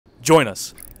Join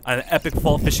us on an epic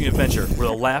fall fishing adventure where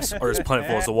the laughs are as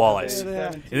plentiful as the walleyes.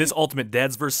 In this ultimate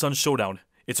dads vs. sons showdown,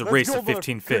 it's a race to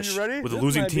 15 fish, with the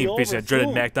losing team facing a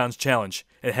dreaded MacDon's challenge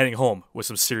and heading home with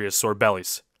some serious sore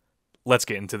bellies. Let's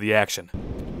get into the action.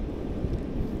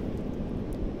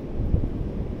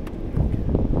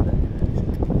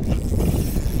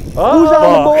 Oh, who's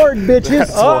on the board,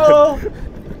 bitches? Oh,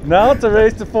 now it's a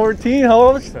race to 14,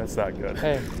 host. That's not good.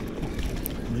 Hey,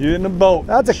 you in the boat.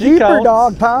 That's a She keeper, counts.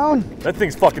 dog pound. That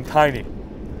thing's fucking tiny.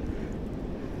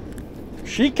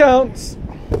 She counts.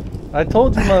 I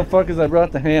told you motherfuckers I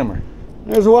brought the hammer.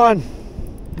 There's one.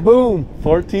 Boom.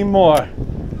 14 more.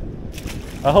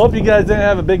 I hope you guys didn't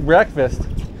have a big breakfast.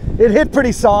 It hit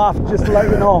pretty soft, just to let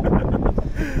you know.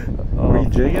 Are you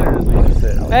jigging or just leaving it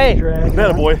sit? Hey,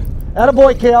 That boy.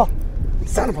 attaboy, Kale.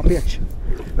 Son of a bitch.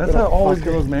 That's how it always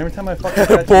goes, man. Every time I fucking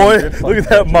catch Boy, it, look at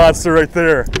that monster right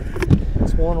there.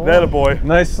 That's 1-1. That a boy.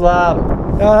 Nice slob.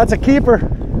 Oh, that's a keeper.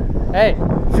 Hey,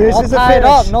 Fish all is a tied fish.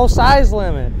 up, no size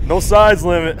limit. No size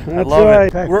limit. I That's love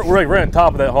right. it. We're like right on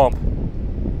top of that hump.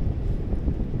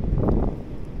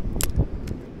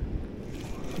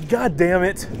 God damn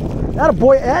it.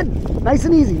 Attaboy, Ed. Nice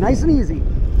and easy, nice and easy.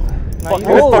 Fuck, you-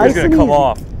 this Oh, fucker's nice gonna and come easy.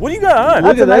 off. What do you got on?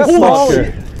 Look at that Holy fucker.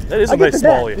 shit. That is a I get nice to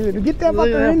that, smallie. dude. Get that Look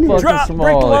at fucker that in here. fucker. Drop, break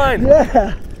the Smallie. line.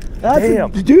 Yeah. That's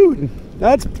Damn. a dude.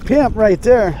 That's pimp right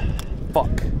there. Fuck.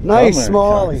 Nice Come here,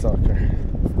 smallie. cocksucker.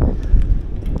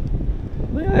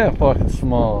 Look at that fucking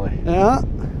smallie. Yeah.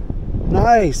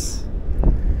 Nice.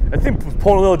 That thing was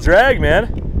pulling a little drag, man.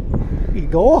 Here you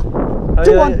go. How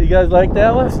 2-1. you guys like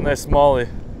that That's a one? nice smallie.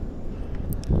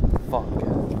 Fuck.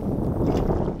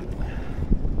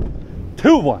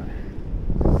 2-1.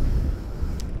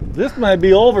 This might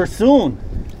be over soon.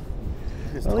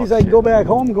 At least I can go back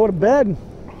home and go to bed.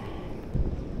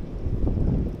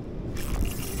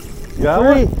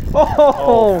 Got 3. one?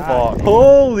 Oh, fuck.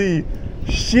 Holy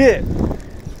shit.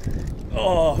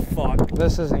 Oh, fuck.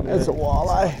 This isn't good. That's a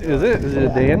walleye. Is it a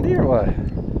dandy or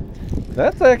what?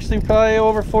 That's actually probably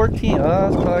over 14. Oh,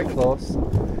 that's probably close.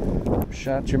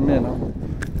 Shot your minnow.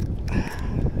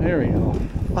 There we go.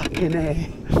 Fucking A.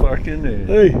 Fucking A.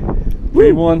 Hey.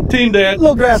 3-1. Team dad.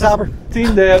 Little grasshopper.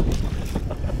 Team dad.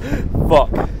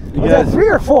 Fuck. You Was that guys, 3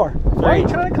 or 4? why are you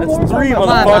trying to come That's over? 3, Come on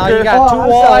now, motherfucker. you got Oh, two I'm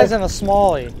walleyes sorry. and a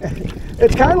smallie.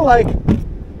 It's kind of like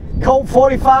Colt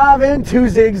 45 and 2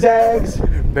 zigzags.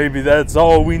 Baby, that's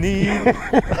all we need.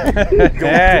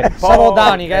 Hey, Settle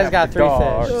down, you guys got 3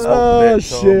 fish. Oh,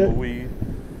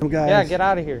 shit. Guys. Yeah, get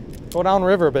out of here. Go down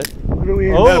river a bit. What are we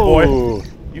in? That boy. oh,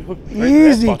 You hooked right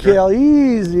Easy, that fucker. Kill.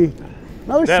 Easy.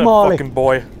 Another That a smallie. fucking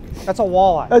boy. That's a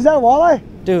walleye. Is that a walleye?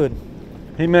 Dude,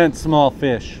 he meant small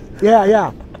fish. Yeah,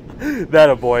 yeah. That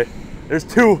a boy. There's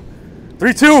 2.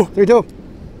 3-2. 3-2.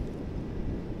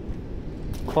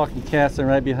 Fucking casting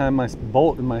right behind my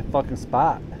boat in my fucking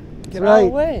spot. get right. out of the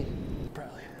way.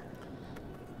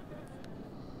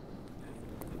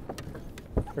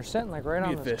 We're sitting like right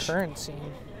on Good this fish. current scene.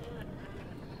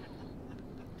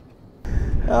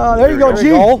 Oh, there you go, There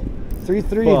G. we go.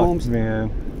 3-3, Fuck, Holmes. man.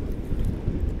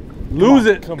 Lose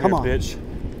it. Come Come here, on. bitch.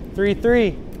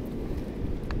 3-3.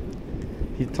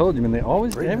 He told you, man. They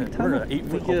always, Right every in time an we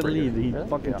 8-foot get a hump right lead, here. he Really?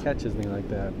 fucking Yeah. catches me like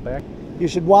that. Back. You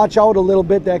should watch out a little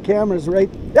bit. That camera's right.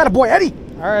 Attaboy, Eddie.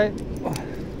 All right.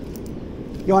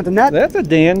 You want the net? That's a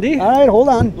dandy. All right, hold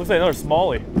on. Looks like another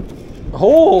smallie.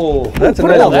 Oh, that's a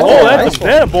Put it nice on. wall. Oh, that's a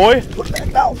bad boy.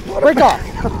 No, Break off.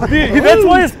 That's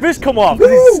why his fish come off. 'Cause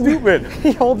he's stupid.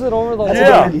 He holds it over the That's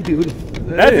Yeah. a dandy, dude.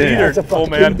 That's Hey. either. That's a Oh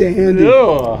fucking man. dandy.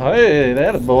 Oh, hey,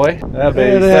 that a boy. That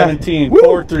baby, Look at that. 17, Woo.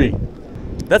 4-3.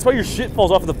 That's why your shit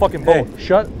falls off of the fucking Hey, boat.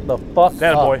 shut the fuck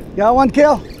That a up. boy. Got one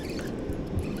kill.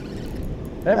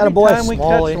 Every Attaboy. time we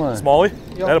Smallie. catch one. Smallie.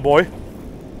 Yep. That a boy.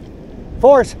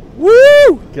 Force.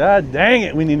 Woo! God dang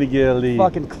it, we need to get a lead.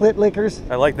 Fucking clit lickers.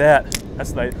 I like that.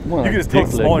 That's nice. Well, You can just take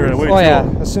dick the smaller right lickers. away. Oh yeah,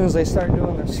 too. as soon as they start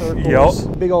doing their circles.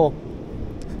 Yup. Big old.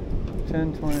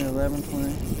 10, 20, 11,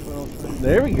 20, 12, 20.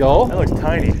 There we go. That looks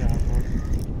tiny.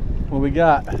 What we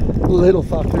got? Little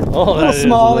fucker. Oh, little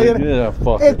small. Yeah,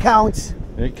 fuck It counts.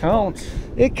 It counts.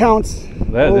 It counts.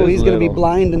 That Oh, is he's gonna be little.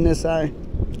 blind in this eye.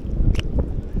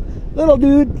 Little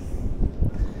dude.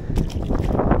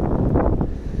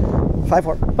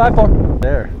 5-4. 5-4.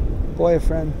 There.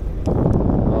 Boyfriend.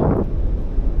 Oh.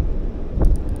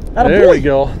 Atta There boy. we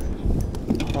go.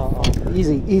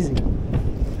 Easy, easy.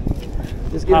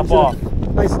 Just get Pop him to off.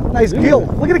 the- Nice gill.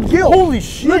 Look at a gill. Holy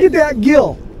shit. Look at that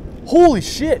gill. Holy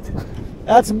shit.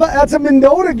 That's a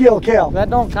Mendota gill, Cal. That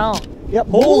don't count. Yep.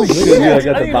 Holy Look at shit. me, I got I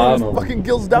the didn't know bottom those of it. fucking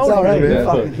gills That's down all right. here, You man.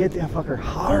 man. fucking hit that fucker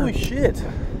hard. Holy shit.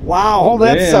 Wow, hold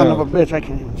that Damn. son of a bitch. I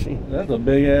can't even see. That's a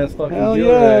big ass fucking Hell deal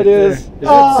yeah, right it is. there.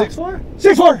 Is that 6'4"?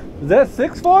 6'4". Is that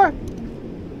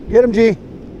 6'4"? Get him, G.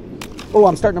 Oh,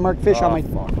 I'm starting to mark fish on my.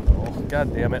 Fuck no.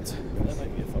 God damn it. That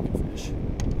might be a fucking fish.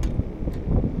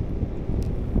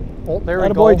 Oh, there we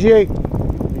go. Attaboy, G.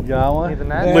 You got one? Need the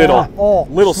net? Yeah. Little. Oh,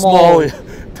 Little small.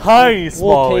 smallie. Tiny We'll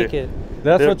smallie. take it.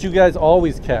 That's There- what you guys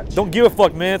always catch. Don't give a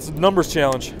fuck, man. It's a numbers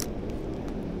challenge.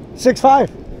 6'5",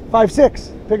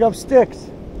 5'6". Pick up sticks.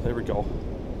 There we go.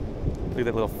 Look at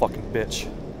that little fucking bitch.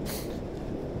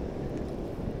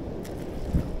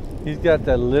 He's got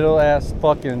that little ass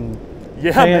fucking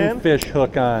Yeah, man. fish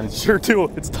hook on. Sure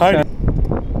do. It's tiny.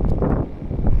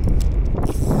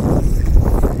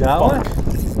 Got Fuck.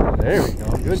 one? There we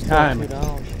go. Good Two timing.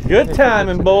 down. Good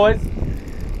timing, boys.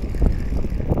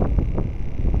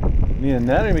 Me and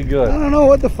that would be I good. don't know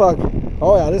what the fuck.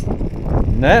 Oh yeah, this.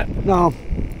 Net? No.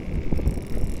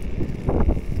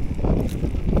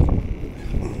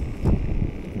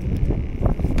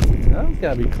 That's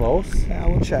gotta be close. Yeah,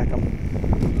 we'll check them.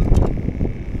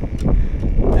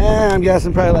 And I'm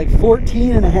guessing probably like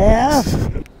 14 and a half.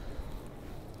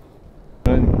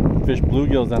 And fish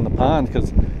bluegills on the pond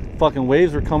because fucking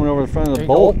waves were coming over the front of the There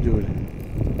you boat, go.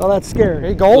 dude. Oh, that's scary.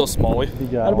 There you Little go. smallie. You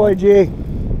got Attaboy, one. G.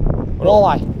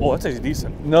 Walleye. Oh, that's actually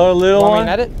decent. Another little Want me one.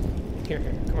 to net it? Here,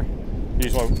 come here. You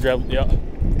just want to grab, yeah.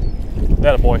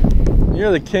 That a boy.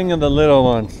 You're the king of the little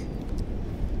ones.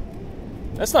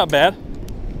 That's not bad.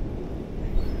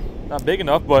 Not big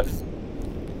enough, but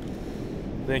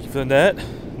thank you for the net.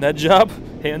 Net job,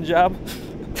 hand job.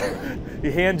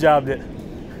 He hand jobbed it.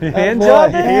 Hand boy,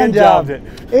 job? hand jobbed job.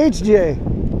 it.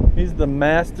 HJ. He's the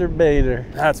master baiter.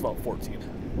 That's about 14.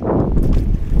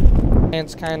 And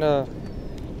it's kind of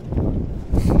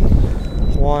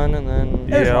one, and then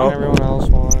Yeah. everyone else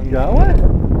one. Got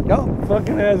one? Go.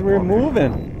 Fucking as we're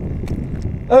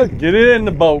moving. Oh, get it in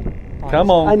the boat.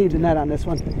 Come on. I need the net on this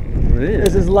one. Really?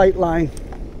 This is light line.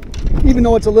 Even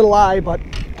though it's a little eye, but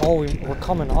Oh, we're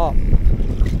coming up.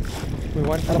 We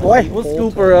went from Attaboy. We'll full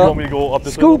scoop to- her You up. want me to go up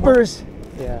this way a little more? scoopers.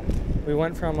 Yeah, we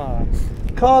went from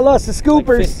Call us the like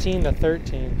scoopers. 15 to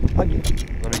 13. Let me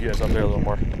get us up there a little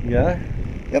more. Yeah?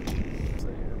 Yep.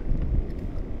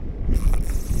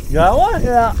 Got one?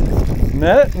 Yeah.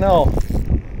 Net? No.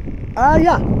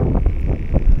 Yeah.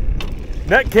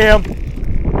 Net cam.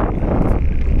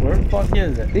 Where the fuck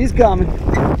is it? He's coming.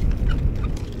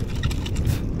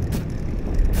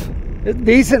 It's a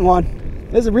decent one.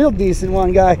 This is a real decent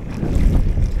one, guy.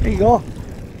 There you go.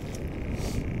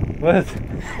 Let's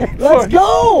Let's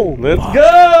go.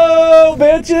 go,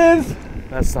 bitches!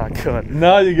 That's not good.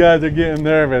 Now you guys are getting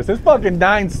nervous. It's fucking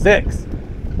 9-6.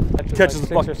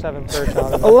 Catches like the 6 or fuck- 7 perch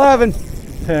out of it. 11.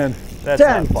 10. That's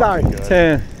 10, not sorry. fucking good.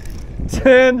 10.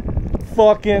 10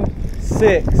 fucking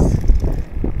 6.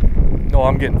 No,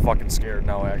 I'm getting fucking scared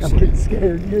now, I'm actually. getting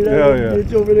scared. Dude, Hell that yeah.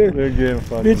 bitch over there. They're getting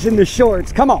fucking. Bitch in the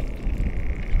shorts. Come on.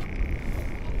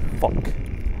 Fuck.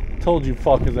 Told you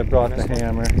fuckers I brought the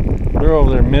hammer. They're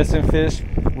over there missing fish.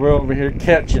 We're over here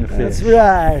catching fish. That's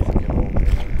right.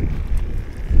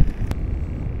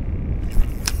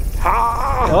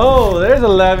 Oh, there's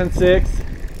 11-6.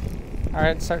 All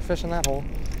right, start fishing that hole.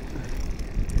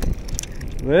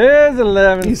 There's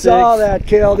 11-6. You saw that,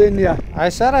 Kale, didn't you? I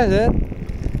said I did.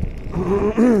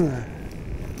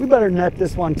 We better net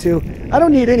this one, too. I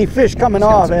don't need any fish coming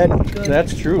off, Ed.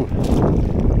 That's true.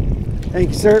 Thank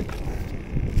you, sir.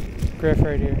 Griff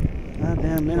right here. God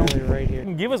damn, man. Only right here.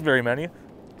 Didn't give us very many.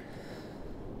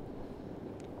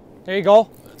 There you go.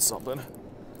 That's something.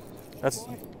 That's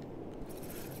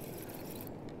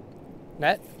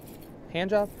Net.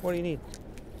 Hand job. What do you need?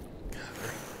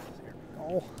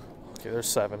 Oh. okay. There's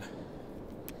 7.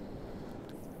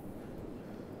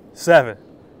 7.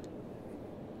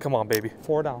 Come on, baby.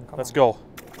 4 down. Come Let's on. go.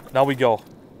 Now we go.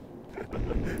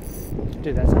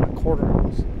 Dude, that's not a quarter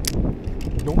ounce.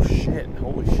 No shit.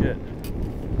 Holy shit.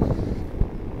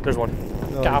 There's one.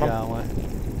 Oh, Got you him. one.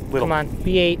 Little. Come on.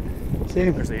 B8. See,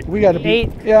 There's 8. we got to be.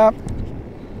 8. Yeah.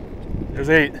 There's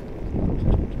 8.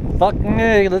 Fuck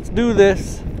me, let's do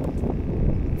this.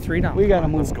 3 down. We got to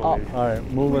Let's move go, up. baby. All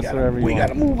right, move us wherever you We got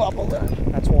want. to move up a little.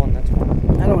 That's 1. That's 1.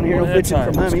 I don't want to hear no One at a bitching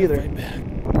time. from Let's him get either. right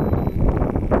back.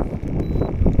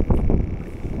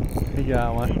 You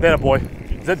got one. That a boy.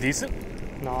 Is that decent?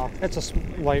 No, it's a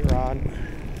light rod.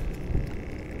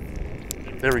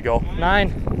 There we go.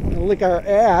 9. Lick our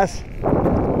ass.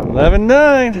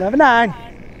 11-9.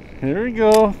 11-9. Here we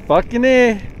go. Fucking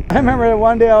A. I remember that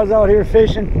one day I was out here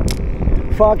fishing.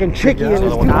 Fucking Chicky and his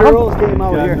another 2 one. girls came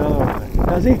out Got here. another one.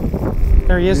 Does he?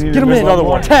 There he is. You need Get him to in. miss another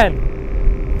one.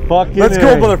 10. Fucking Let's A.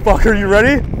 go, motherfucker. You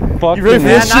ready? Fucking You ready for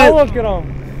A. this And now shit? look at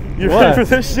him. You ready for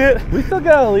this shit? We still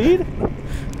got a lead?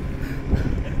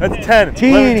 That's 10.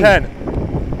 Teeny. 11,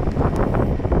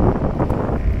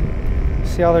 10.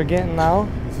 See how they're getting now?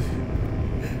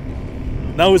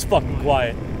 Now it's fucking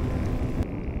quiet.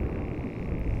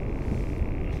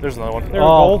 There's another one. There we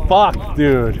Oh, go. fuck,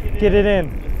 dude. Get it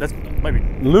in. That's might be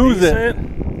Lose decent. it.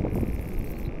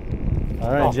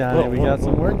 All right, Johnny, we got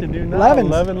some work to do now.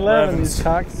 11s. 11, these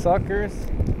cocksuckers.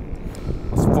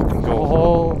 Let's fucking go.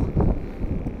 Oh.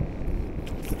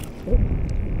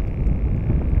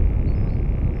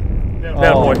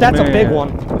 That boy. That's a man. big one.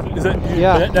 Is that?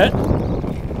 Yeah. That?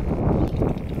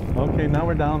 Okay, now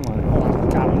we're down one.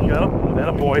 Got him. That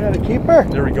a boy. Got a keeper?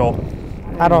 There we go.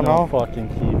 I don't No know. fucking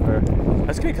keeper.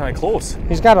 That's getting kind of close.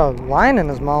 He's got a line in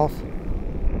his mouth.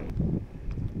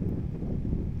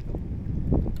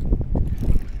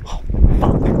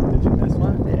 Did you miss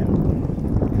one? Yeah.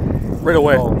 Right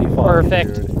away. Oh,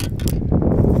 Perfect.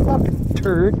 dude. Fucking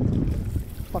turd.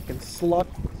 Fucking slut.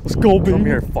 Let's go, Come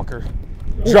here, fucker.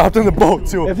 Dropped in the boat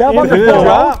too. If that Did fucking it fell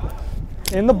drop? out,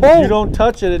 In the If boat. you don't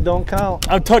touch it, it don't count.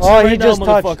 I'm touching Oh, it right he now, just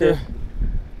touched motherfucker.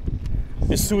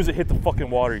 it. As soon as it hit the fucking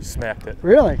water, he smacked it.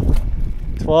 really?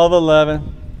 12,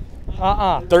 11.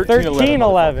 13,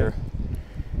 11.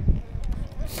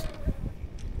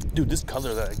 Dude, this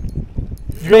color that.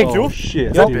 Big. Oh, shit.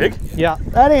 Is that dude. big? Yeah.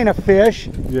 That ain't a fish.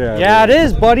 Yeah. Yeah, it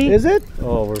is, buddy. Is it?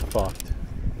 Oh, we're fucked.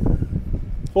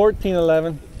 14,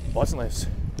 11. Oh, that's nice.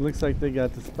 Looks like they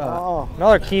got the spot. Oh.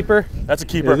 Another keeper. That's a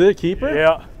keeper. Is it a keeper?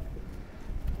 Yeah.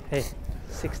 Hey,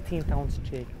 16-ounce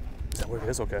jig. Is that what it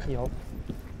is? Okay. Yup.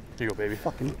 Here you go, baby.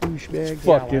 Fucking douchebag.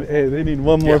 Fucking, hey, they need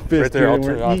one more Yeah, fish right there, here I'll and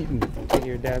turn it we're on. eating.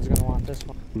 Your dad's gonna want this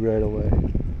one. Right away.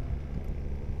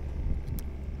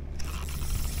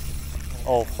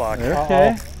 Oh, fuck.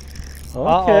 Okay.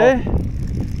 Okay.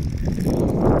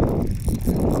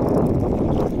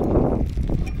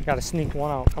 Gotta sneak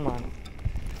one out. Come on.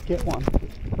 Get one.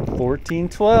 14,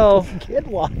 12. Get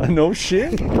one. No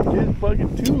shit. Get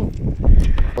fucking 2.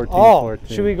 14, Oh, 14.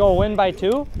 should we go win by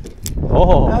 2?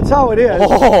 Oh. That's how it is.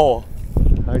 Oh,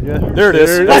 I guess. there it is.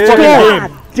 There it That's is. fucking God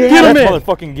game. damn That's it.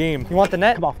 motherfucking game. You want the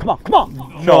net? Come on, come on, come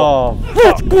on. No.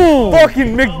 Let's go.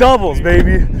 Fucking McDoubles,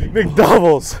 baby.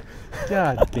 McDoubles.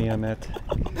 God damn it.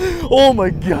 Oh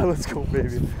my god, let's go,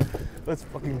 baby. Let's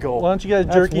fucking go. Why don't you guys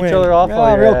jerk each win. other off Yeah,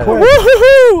 while you're real at quick.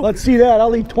 Woohoo! Let's see that.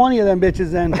 I'll eat 20 of them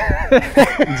bitches then.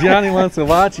 it? Johnny wants to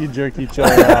watch you jerk each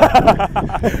other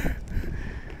off.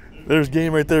 There's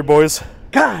game right there, boys.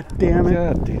 God damn it.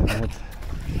 God damn it.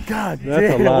 God That's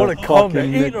damn, a lot what a of comeback.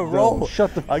 fucking 8 in a row. McDoubles.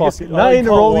 Shut the I fuck guess up. I Not 8 in a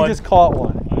caught row, we one. just caught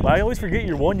one. I always forget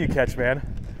your one you catch, man.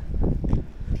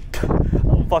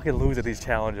 I'm fucking lose at these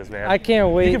challenges, man. I can't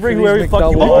wait. You can bring for whoever these you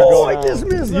fucking McDoubles. want. Oh, I just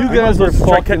missed You that. guys were Try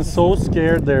fucking catching- so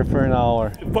scared there for an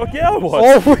hour. Fuck yeah, I was.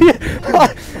 Oh,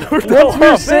 We're once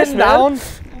we're fish, sitting man. down,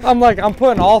 I'm like, I'm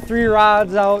putting all 3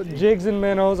 rods out, jigs and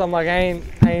minnows. I'm like, I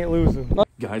ain't losing.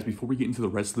 Guys, before we get into the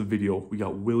rest of the video, we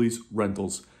got Willies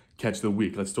Rentals Catch of the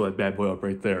Week. Let's throw that bad boy up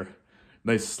right there.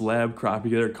 Nice slab crappie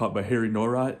there caught by Harry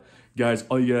Norrat. Guys,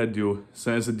 all you gotta do,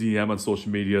 send us a DM on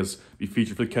social medias, be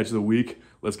featured for the Catch of the Week.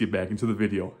 Let's get back into the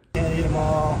video. Can't eat them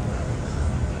all.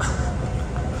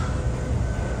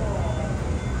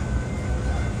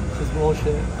 This is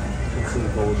bullshit. This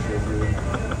is bullshit,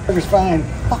 dude. Burger's fine.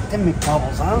 Fuck them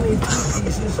McDoubles. I don't need 2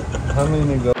 pieces. How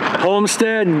many go?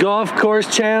 Homestead Golf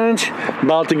Course Challenge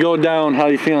about to go down. How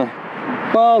you feeling?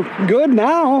 Well, good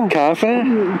now.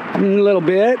 Confident? A little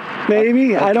bit,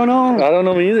 maybe. I don't know. I don't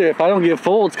know either. If I don't get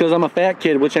full, it's because I'm a fat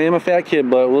kid, which I am a fat kid,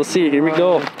 but we'll see. Here we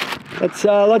go. Let's do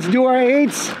our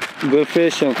 8s. Good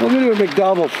fishing. We're gonna do a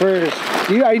McDouble first.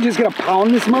 Are you just gonna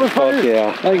pound this motherfucker? Fuck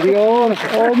yeah. Like the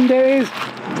olden days?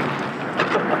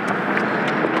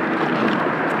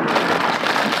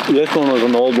 This one was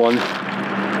an old one.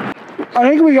 I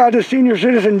think we got the senior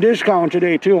citizen discount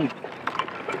today too.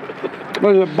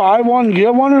 Was it buy one,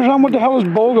 get one or something? What the hell is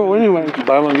BOGO anyway?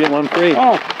 Buy one, get one free.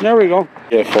 Oh, there we go.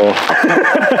 Get full.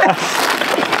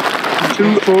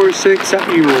 2, 4, 6,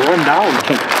 7. You run down.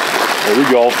 There we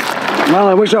go. Well,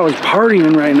 I wish I was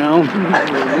partying right now.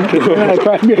 I'd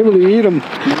probably be able to eat them.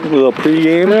 A little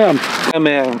pregame. Yeah. Yeah,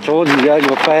 man. I told you, you gotta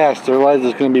go fast, otherwise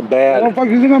it's gonna be What bad. the fuck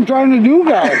do you think I'm trying to do,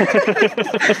 guys?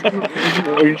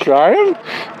 Are you trying?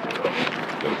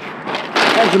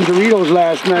 I had some Doritos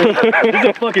last night.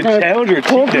 It's a fucking challenge or a cheat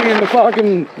Poking in the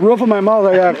fucking roof of my mouth.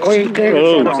 I got clean things.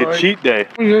 Oh, it's a cheat day.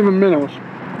 We gave him minnows.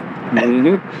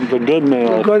 The good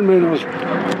minnows. Good minnows.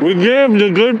 We gave him the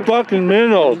good fucking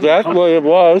minnows. That's what it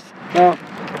was. Yeah.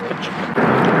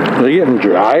 Are they getting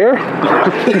drier?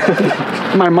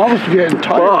 My mouth's getting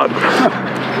tired.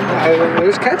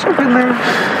 There's ketchup in there.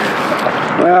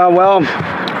 Well,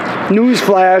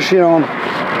 newsflash, you know.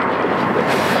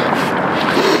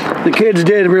 The kids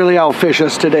did really outfish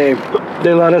us today.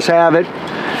 They let us have it,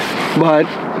 but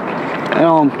you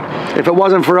know, if it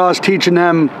wasn't for us teaching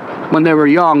them when they were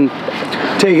young,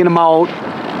 taking them out,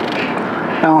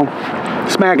 you know,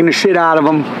 smacking the shit out of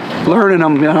them, learning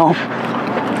them, you know.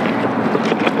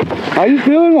 How you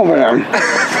feeling over there?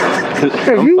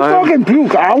 If you fucking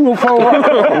puke, I will fall out.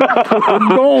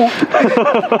 Don't.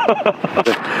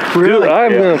 Really? Dude,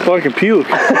 I'm gonna fucking puke.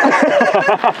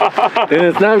 And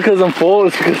it's not because I'm full,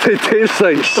 it's because they taste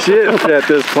like shit at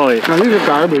this point. No, these are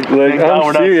garbage. Like, now I'm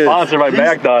we're serious. not sponsored by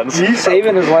McDonald's. He's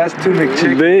saving his last 2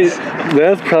 McChickens.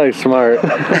 That's probably smart.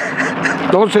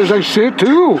 Don't taste like shit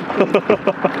too.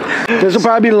 This will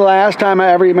probably be the last time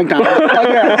I ever eat McDonald's.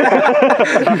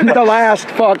 The last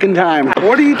fucking time.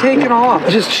 What are you taking off?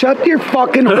 Just shut your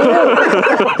fucking hole.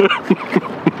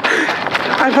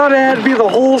 I thought it had to be the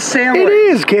whole sandwich. It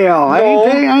is, Kale. I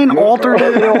ain't altered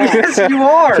it at all. Yes, you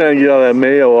are. Trying to get all that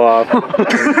mayo off.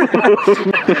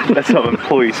 That's some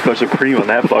employee special cream on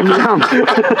that fucker.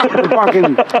 The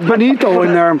fucking Benito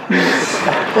in there.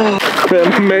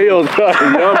 That mayo's not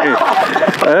yummy.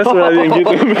 That's why I didn't get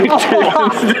the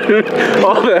McChickens, dude.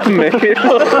 All that mayo.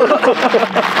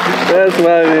 That's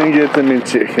why I didn't get the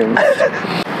McChickens.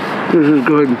 This is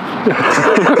good.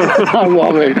 I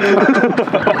love it.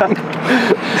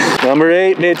 Number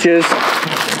 8, bitches.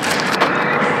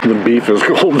 The beef is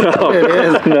cold now. It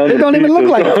is. They don't even look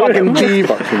like fucking beef.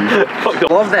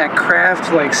 Love that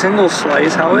Kraft like single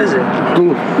slice. How is it?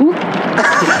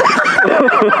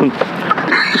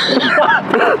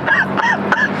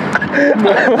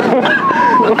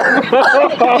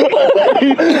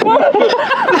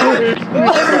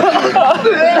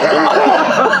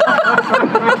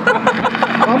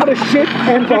 I'm gonna shit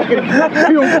and fucking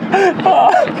puke.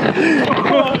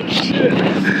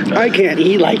 I can't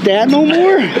eat like that no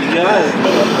more.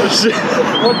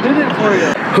 What did it for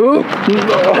you?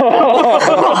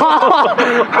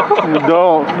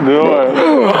 Don't do it.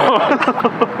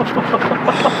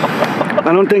 I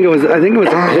don't think it was. I think it was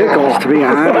the pickles, to be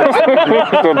honest.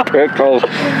 The pickles.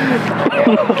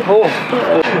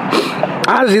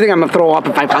 I honestly think I'm gonna throw up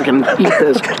if I fucking eat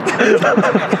this.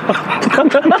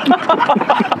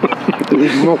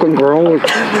 These fucking gross.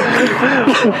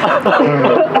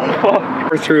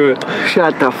 We're through it.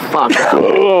 Shut the fuck up.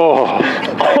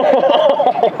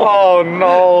 Oh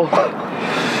no.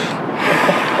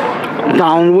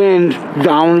 Downwind,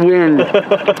 downwind.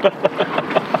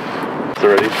 It's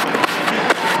ready.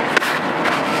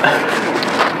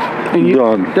 And you,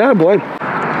 Done. Yeah, boy.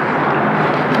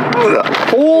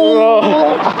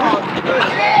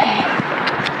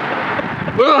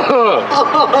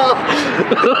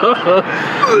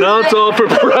 Now it's all for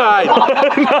pride.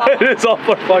 It's all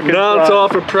for fucking Now pride. it's all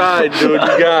for pride, dude.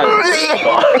 You got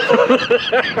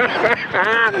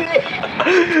it.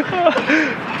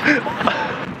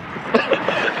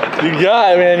 You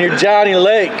got it, man. You're Johnny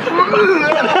Lake.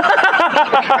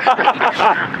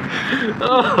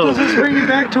 Does this bring you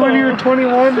back to when you were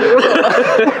 21?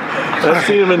 I've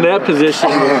seen him in that position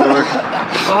before.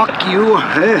 Fuck you.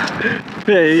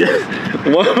 Hey,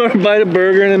 one more bite of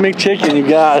burger and a McChicken, you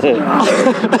got it.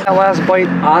 That last bite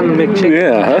on the McChicken.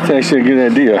 Yeah, that's actually a good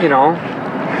idea. You know,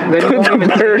 then you Put won't the even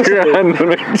taste burger it. on the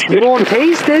McChicken. You won't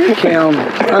taste it. Cam,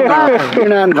 you're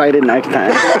not invited next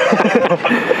time.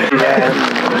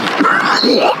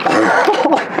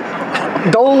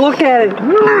 Don't look at it.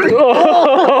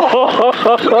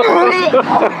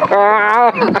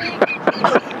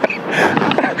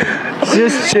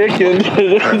 Just chicken.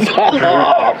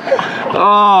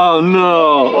 Oh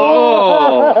no.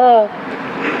 Oh.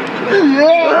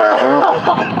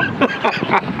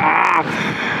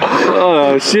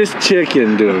 Oh, it's just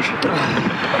chicken, dude.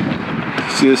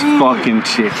 It's just fucking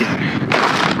chicken.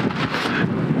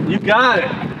 You got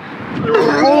it.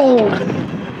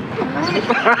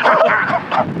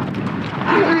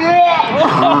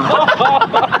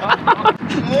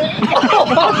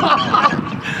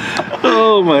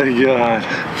 Oh my god.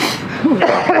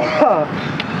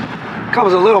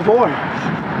 Comes a little boy.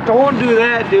 Don't do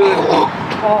that, dude.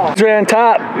 Oh. It's right on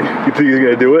top. You think he's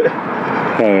gonna do it? I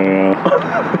don't know.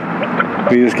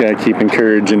 We just gotta keep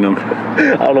encouraging them.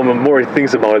 I don't know, the more he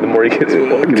thinks about it, the more he gets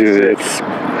fucking Dude, sick. it's,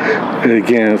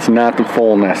 again, it's not the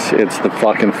fullness, it's the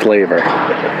fucking flavor.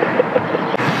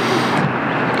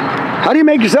 How do you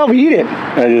make yourself eat it?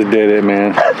 I just did it,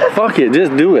 man. Fuck it,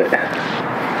 just do it.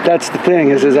 That's the thing,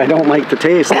 is I don't like the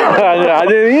taste. I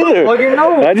didn't either. Look at your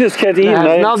nose. I just kept eating. It I has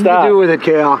didn't nothing stop. to do with it,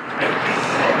 Kale.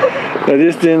 I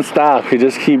just didn't stop. You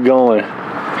just keep going.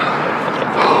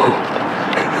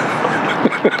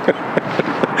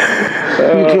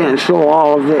 You can't show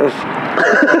all of this.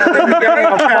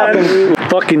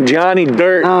 Fucking Johnny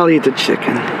Dirt. I'll eat the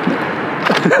chicken.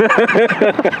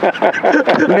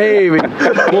 Maybe.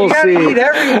 We'll see. Eat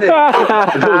everything.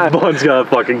 Those buns gotta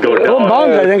fucking go down. Those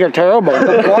buns I think are terrible.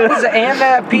 The buns and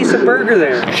that piece of burger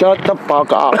there. Shut the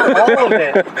fuck up. All of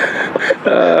it.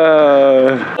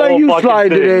 You slide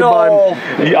today, bud.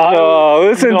 Oh,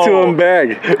 listen to him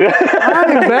beg. I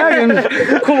ain't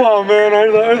begging. Come on, man. I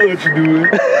let you do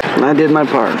it. I did my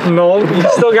part. No, you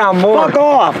still got more. Fuck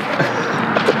off.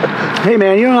 Hey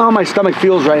man, you don't know how my stomach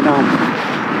feels right now.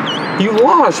 You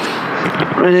lost.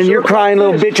 And then you're crying,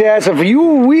 little bitch ass. If we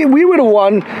would have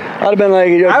won, I'd have been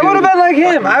like, I would have been like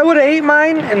him. I would have ate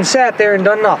mine and sat there and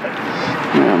done nothing.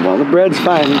 Yeah, well, the bread's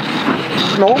fine.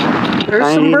 No,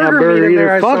 there's some burger meat in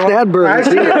there. Fuck that burger. I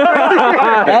see it.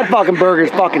 That fucking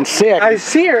burger's fucking sick. I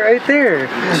see it right there.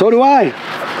 So do I.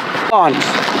 Bun.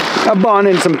 A bun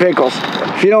and some pickles.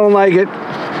 If you don't like it,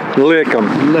 Lick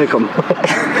them. lick them.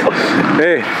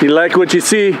 Hey, you like what you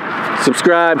see?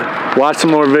 Subscribe. Watch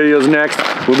some more videos next.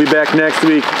 We'll be back next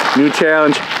week. New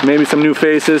challenge. Maybe some new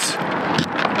faces.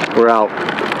 We're out.